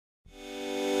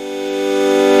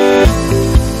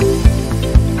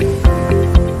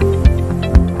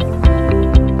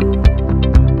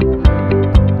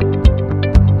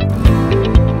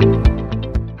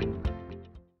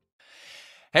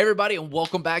everybody, and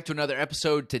welcome back to another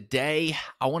episode. Today,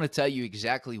 I want to tell you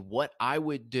exactly what I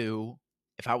would do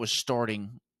if I was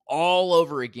starting all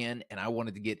over again and I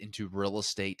wanted to get into real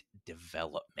estate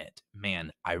development.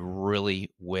 Man, I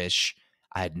really wish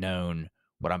I had known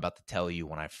what I'm about to tell you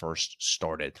when I first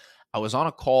started. I was on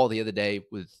a call the other day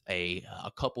with a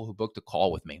couple who booked a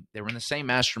call with me. They were in the same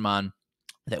mastermind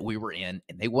that we were in,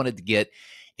 and they wanted to get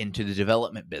into the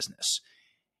development business.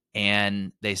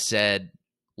 And they said,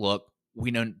 look,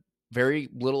 we know very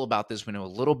little about this. We know a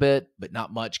little bit, but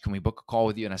not much. Can we book a call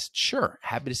with you? And I said, sure,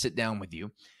 happy to sit down with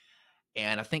you.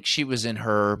 And I think she was in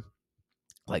her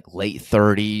like late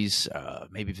 30s,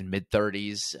 maybe even mid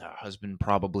 30s, husband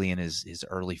probably in his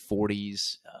early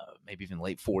 40s, maybe even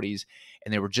late 40s.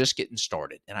 And they were just getting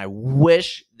started. And I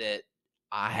wish that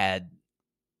I had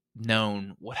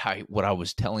known what I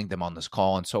was telling them on this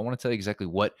call. And so I want to tell you exactly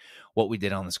what we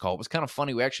did on this call. It was kind of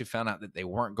funny. We actually found out that they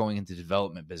weren't going into the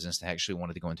development business. They actually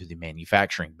wanted to go into the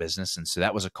manufacturing business. And so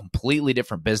that was a completely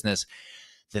different business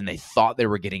than they thought they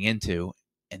were getting into.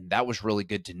 And that was really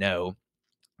good to know,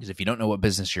 because if you don't know what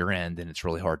business you're in, then it's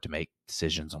really hard to make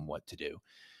decisions on what to do.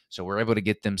 So we're able to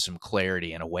get them some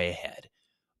clarity and a way ahead.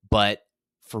 But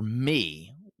for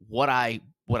me, what I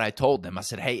told them, I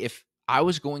said, hey, if I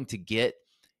was going to get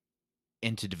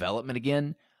into development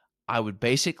again, I would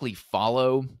basically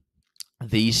follow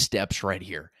these steps right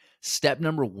here. Step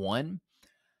number one,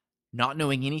 not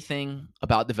knowing anything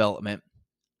about development,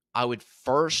 I would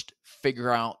first figure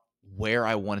out where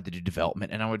I wanted to do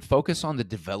development, and I would focus on the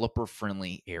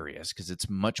developer-friendly areas, because it's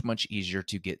much, much easier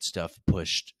to get stuff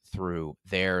pushed through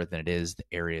there than it is the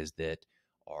areas that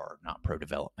are not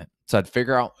pro-development. So I'd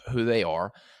figure out who they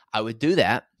are. I would do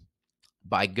that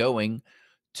by going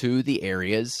to the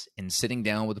areas and sitting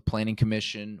down with the planning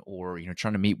commission, or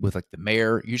trying to meet with like the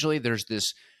mayor. Usually there's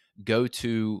this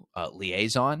go-to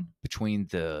liaison between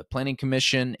the planning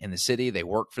commission and the city. They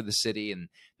work for the city, and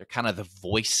they're kind of the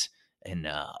voice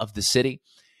of the city.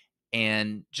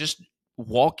 And just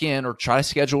walk in or try to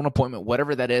schedule an appointment,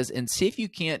 whatever that is, and see if you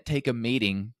can't take a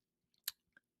meeting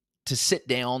to sit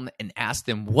down and ask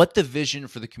them what the vision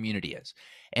for the community is,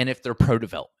 and if they're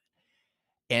pro-development.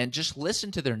 And just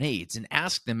listen to their needs and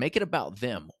ask them, make it about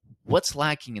them. What's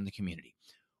lacking in the community?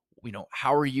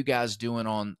 How are you guys doing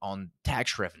on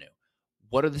tax revenue?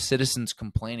 What are the citizens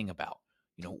complaining about?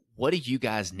 What do you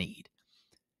guys need?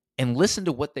 And listen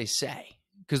to what they say.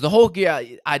 Because the whole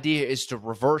idea is to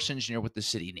reverse engineer what the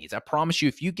city needs. I promise you,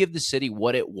 if you give the city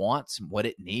what it wants and what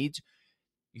it needs,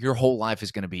 your whole life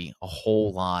is going to be a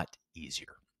whole lot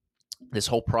easier. This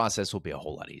whole process will be a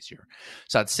whole lot easier.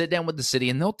 So I'd sit down with the city,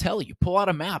 and they'll tell you, pull out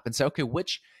a map and say, okay,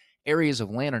 which areas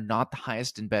of land are not the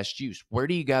highest and best use? Where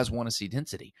do you guys want to see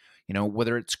density?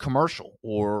 Whether it's commercial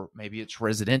or maybe it's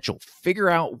residential, figure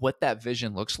out what that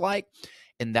vision looks like.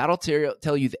 And that'll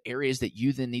tell you the areas that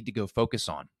you then need to go focus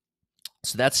on.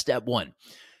 So that's step one.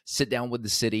 Sit down with the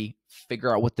city,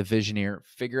 figure out what the vision is,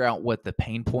 figure out what the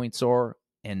pain points are,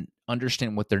 and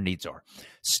understand what their needs are.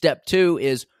 Step two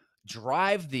is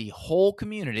drive the whole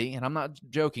community, and I'm not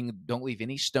joking, don't leave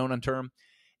any stone unturned,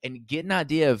 and get an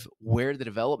idea of where the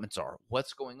developments are.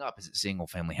 What's going up? Is it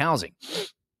single-family housing?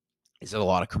 Is it a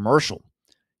lot of commercial?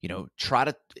 Try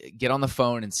to get on the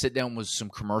phone and sit down with some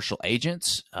commercial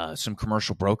agents, some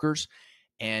commercial brokers,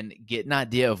 and get an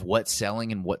idea of what's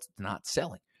selling and what's not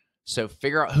selling. So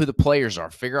figure out who the players are.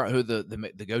 Figure out who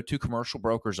the go-to commercial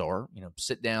brokers are.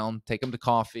 Sit down, take them to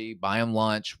coffee, buy them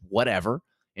lunch, whatever.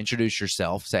 Introduce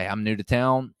yourself. Say, I'm new to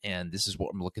town, and this is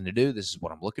what I'm looking to do. This is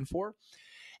what I'm looking for.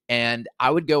 And I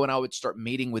would go and I would start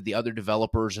meeting with the other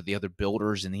developers or the other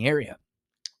builders in the area.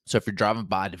 So if you're driving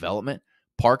by a development,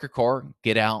 park your car,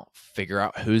 get out, figure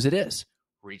out whose it is.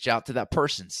 Reach out to that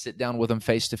person. Sit down with them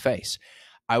face to face.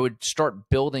 I would start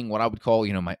building what I would call,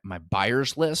 my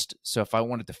buyers list. So if I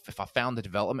found the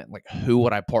development, like who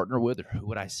would I partner with or who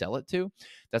would I sell it to?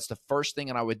 That's the first thing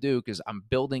that I would do, because I'm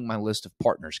building my list of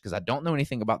partners, because I don't know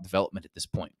anything about development at this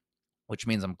point, which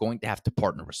means I'm going to have to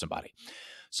partner with somebody.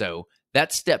 So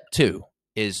that's step two,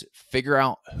 is figure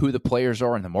out who the players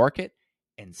are in the market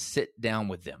and sit down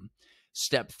with them.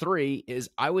 Step three is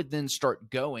I would then start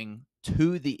going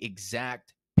to the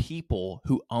exact people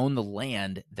who own the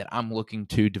land that I'm looking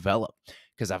to develop,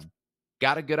 because I've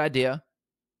got a good idea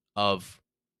of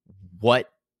what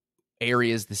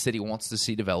areas the city wants to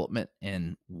see development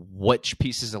and which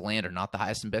pieces of land are not the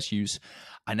highest and best use.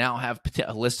 I now have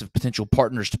a list of potential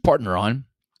partners to partner on.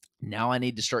 Now I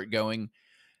need to start going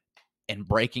and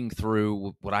breaking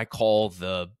through what I call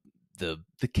the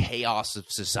chaos of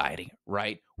society,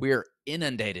 right? We are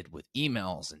inundated with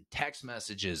emails and text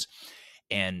messages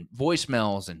and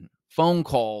voicemails and phone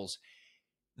calls.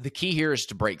 The key here is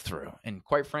to break through. And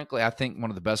quite frankly, I think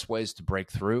one of the best ways to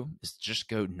break through is just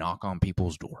go knock on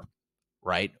people's door,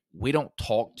 right? We don't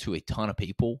talk to a ton of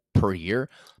people per year,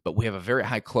 but we have a very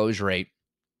high close rate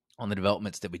on the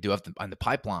developments that we do have on the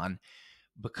pipeline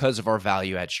because of our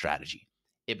value add strategy.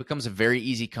 It becomes a very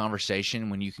easy conversation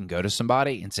when you can go to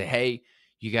somebody and say, hey,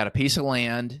 you got a piece of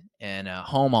land and a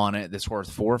home on it that's worth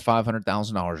 $400,000 or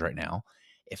 $500,000 right now.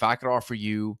 If I could offer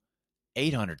you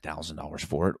 $800,000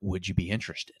 for it, would you be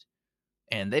interested?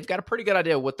 And they've got a pretty good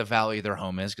idea of what the value of their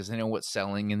home is because they know what's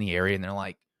selling in the area. And they're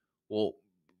like, well,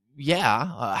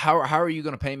 yeah, how are you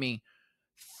going to pay me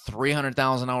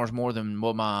 $300,000 more than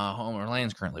what my home or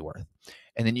land's currently worth?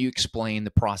 And then you explain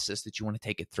the process that you want to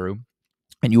take it through.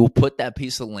 And you will put that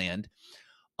piece of land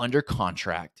under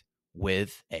contract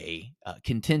with a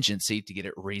contingency to get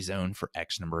it rezoned for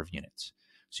X number of units.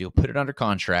 So you'll put it under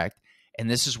contract. And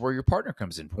this is where your partner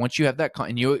comes in. Once you have that,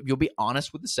 and you'll be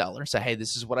honest with the seller. Say, hey,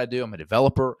 this is what I do. I'm a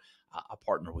developer. I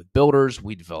partner with builders.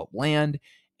 We develop land.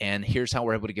 And here's how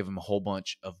we're able to give them a whole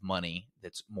bunch of money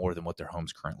that's more than what their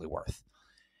home's currently worth.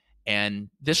 And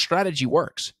this strategy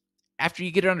works. After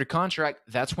you get it under contract,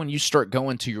 that's when you start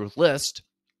going to your list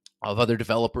of other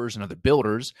developers and other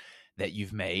builders that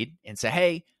you've made and say,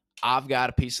 hey, I've got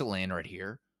a piece of land right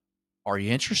here. Are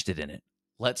you interested in it?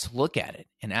 Let's look at it,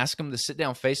 and ask them to sit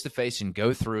down face to face and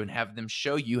go through and have them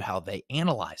show you how they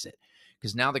analyze it.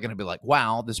 Because now they're going to be like,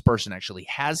 wow, this person actually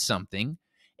has something.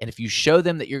 And if you show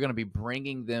them that you're going to be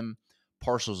bringing them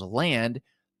parcels of land,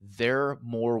 they're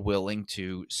more willing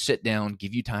to sit down,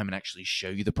 give you time, and actually show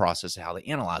you the process of how they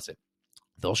analyze it.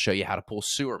 They'll show you how to pull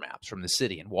sewer maps from the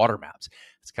city and water maps.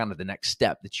 It's kind of the next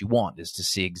step that you want, is to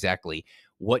see exactly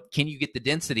what can you get the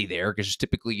density there, because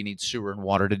typically you need sewer and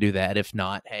water to do that. If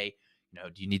not, hey,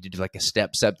 do you need to do like a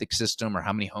step septic system, or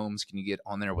how many homes can you get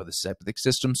on there with a septic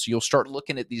system? So you'll start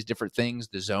looking at these different things,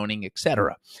 the zoning,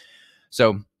 etc.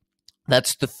 So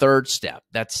that's the third step.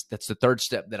 That's the third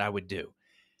step that I would do.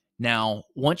 Now,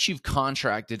 once you've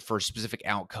contracted for a specific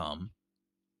outcome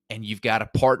and you've got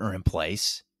a partner in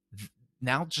place,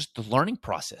 now just the learning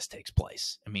process takes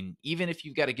place. I mean, even if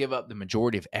you've got to give up the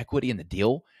majority of equity in the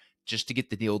deal just to get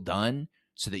the deal done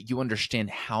so that you understand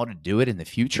how to do it in the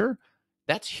future,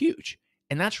 that's huge.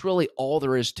 And that's really all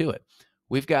there is to it.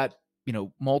 We've got,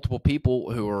 multiple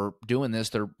people who are doing this.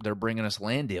 They're bringing us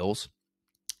land deals,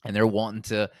 and they're wanting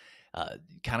to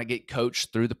kind of get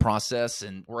coached through the process.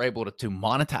 And we're able to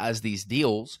monetize these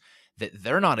deals that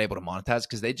they're not able to monetize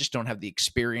because they just don't have the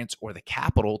experience or the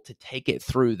capital to take it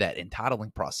through that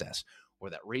entitling process or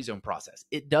that rezone process.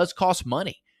 It does cost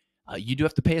money. You do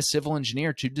have to pay a civil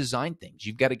engineer to design things.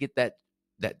 You've got to get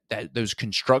those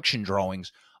construction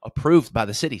drawings approved by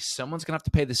the city. Someone's going to have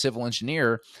to pay the civil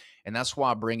engineer. And that's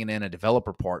why bringing in a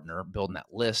developer partner, building that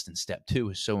list in step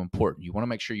 2 is so important. You want to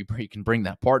make sure you can bring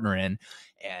that partner in,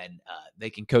 and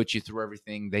they can coach you through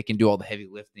everything. They can do all the heavy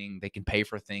lifting. They can pay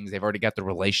for things. They've already got the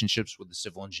relationships with the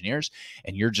civil engineers,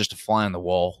 and you're just a fly on the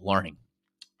wall learning.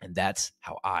 And that's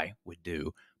how I would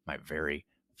do my very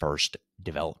first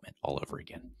development all over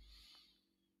again.